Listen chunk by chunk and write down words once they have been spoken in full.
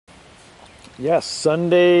Yes,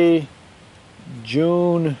 Sunday,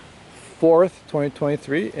 June 4th,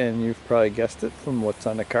 2023, and you've probably guessed it from what's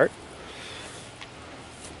on the cart.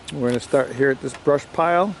 We're going to start here at this brush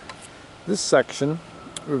pile. This section,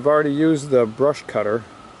 we've already used the brush cutter.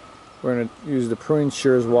 We're going to use the pruning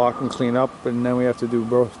shears, walk and clean up, and then we have to do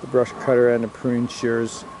both the brush cutter and the pruning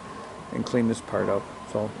shears and clean this part up.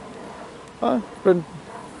 So, it's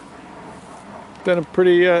been a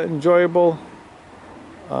pretty enjoyable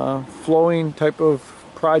flowing type of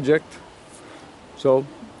project. So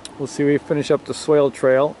we'll see we finish up the swail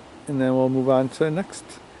trail, and then we'll move on to the next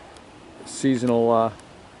seasonal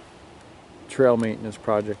trail maintenance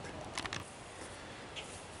project.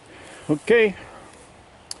 Okay,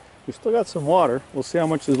 we still got some water. We'll see how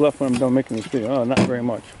much is left when I'm done making this video. Oh, not very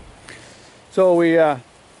much. So we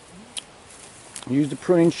use the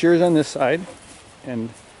pruning shears on this side, and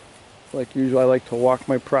like usual, I like to walk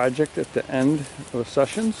my project at the end of a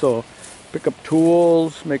session. So pick up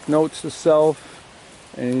tools, make notes to self,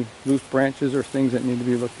 any loose branches or things that need to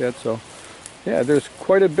be looked at. So yeah, there's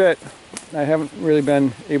quite a bit. I haven't really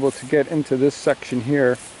been able to get into this section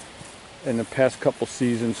here in the past couple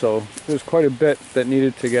seasons, so there's quite a bit that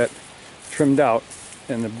needed to get trimmed out,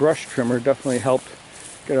 and the brush trimmer definitely helped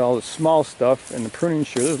get all the small stuff, and the pruning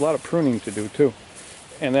shear, there's a lot of pruning to do too.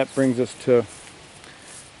 And that brings us to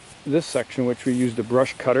this section, which we used the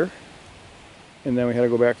brush cutter, and then we had to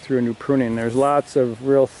go back through and do pruning. There's lots of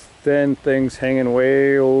real thin things hanging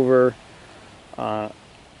way over, and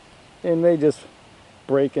they just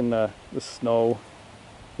break in the snow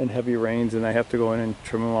and heavy rains, and I have to go in and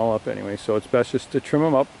trim them all up anyway. So it's best just to trim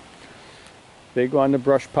them up. They go on the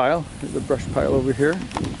brush pile. There's the brush pile over here,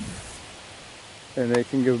 and they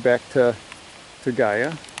can give back to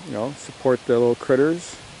Gaia, you know, support the little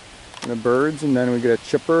critters and the birds, and then we get a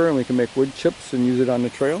chipper and we can make wood chips and use it on the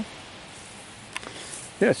trail.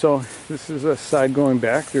 Yeah, so this is a side going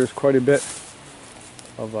back. There's quite a bit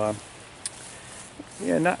of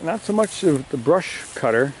yeah, not so much of the brush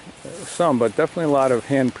cutter, some, but definitely a lot of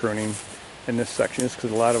hand pruning in this section, just because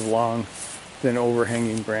a lot of long, thin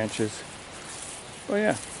overhanging branches. Oh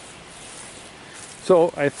yeah.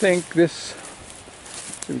 So I think this,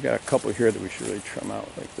 so we've got a couple here that we should really trim out,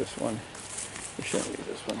 like this one. We shouldn't leave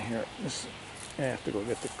this one here. I have to go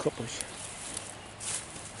get the clippers.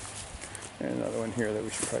 And another one here that we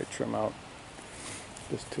should probably trim out,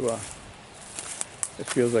 just to, it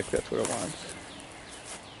feels like that's what it wants.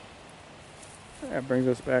 That brings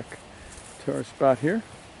us back to our spot here.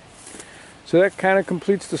 So that kind of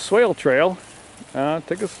completes the swail trail. It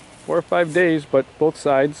took us 4 or 5 days, but both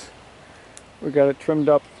sides we got it trimmed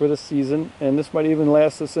up for the season, and this might even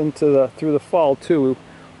last us into through the fall too.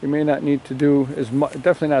 We may not need to do as much,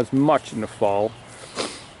 definitely not as much in the fall.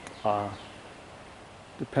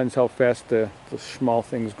 Depends how fast the small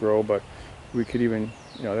things grow, but we could even,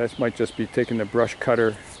 you know, that might just be taking the brush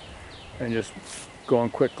cutter and just going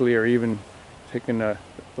quickly, or even taking the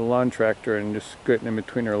lawn tractor and just getting in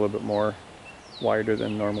between her a little bit more, wider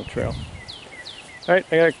than normal trail.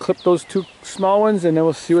 Alright, I gotta clip those 2 small ones, and then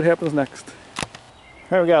we'll see what happens next.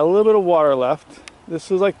 Alright, we got a little bit of water left. This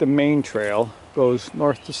is like the main trail, goes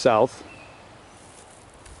north to south.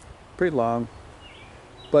 Pretty long.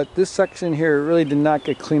 But this section here really did not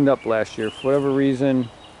get cleaned up last year. For whatever reason,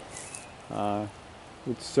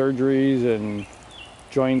 with surgeries and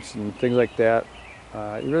joints and things like that,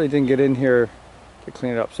 you really didn't get in here to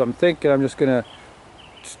clean it up. So I'm thinking I'm just gonna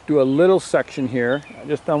do a little section here,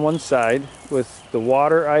 just on one side, with the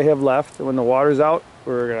water I have left. And when the water's out,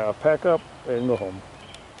 we're gonna pack up and go home.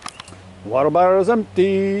 The water bottle is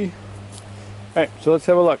empty. All right, so let's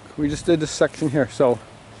have a look. We just did this section here. So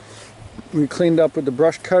we cleaned up with the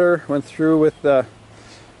brush cutter, went through with the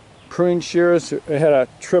pruning shears. I had a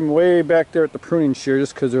trim way back there at the pruning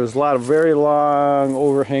shears because there was a lot of very long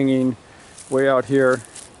overhanging way out here.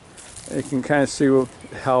 You can kind of see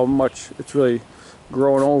how much it's really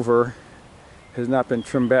grown over. It has not been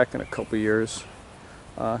trimmed back in a couple years.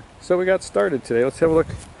 So we got started today. Let's have a look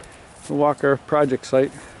and walk our project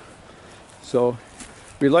site. So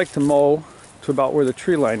we like to mow to about where the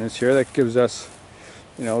tree line is here. That gives us,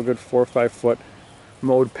 you know, a good 4 or 5 foot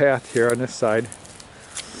mowed path here on this side.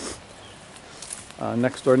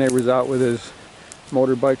 Next door neighbor's out with his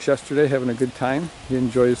motorbikes yesterday, having a good time. He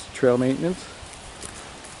enjoys trail maintenance.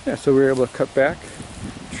 Yeah, so we were able to cut back,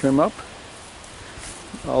 trim up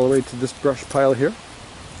all the way to this brush pile here.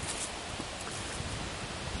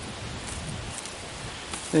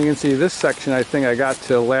 And you can see this section I think I got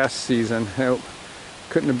to last season. It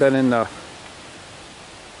couldn't have been in the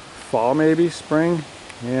fall, maybe spring.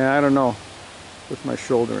 Yeah, I don't know, with my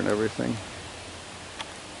shoulder and everything.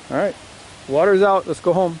 All right, water's out, let's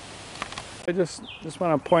go home. I just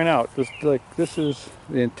want to point out, this is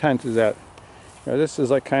the intent is that, you know, this is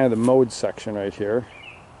like kind of the mowed section right here,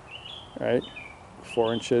 right?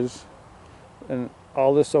 4 inches, and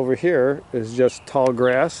all this over here is just tall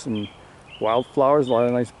grass and wildflowers, a lot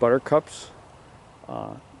of nice buttercups,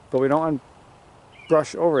 but we don't want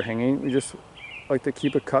brush overhanging. We just like to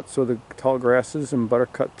keep it cut so the tall grasses and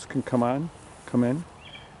buttercups can come in,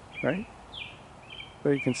 right? But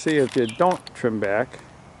you can see if you don't trim back,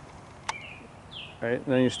 right,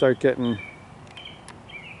 then you start getting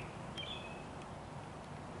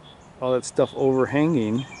all that stuff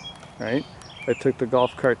overhanging, right? I took the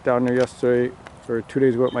golf cart down there yesterday, or 2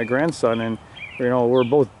 days ago with my grandson, and you know, we're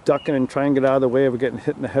both ducking and trying to get out of the way of getting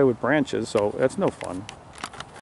hit in the head with branches, so that's no fun.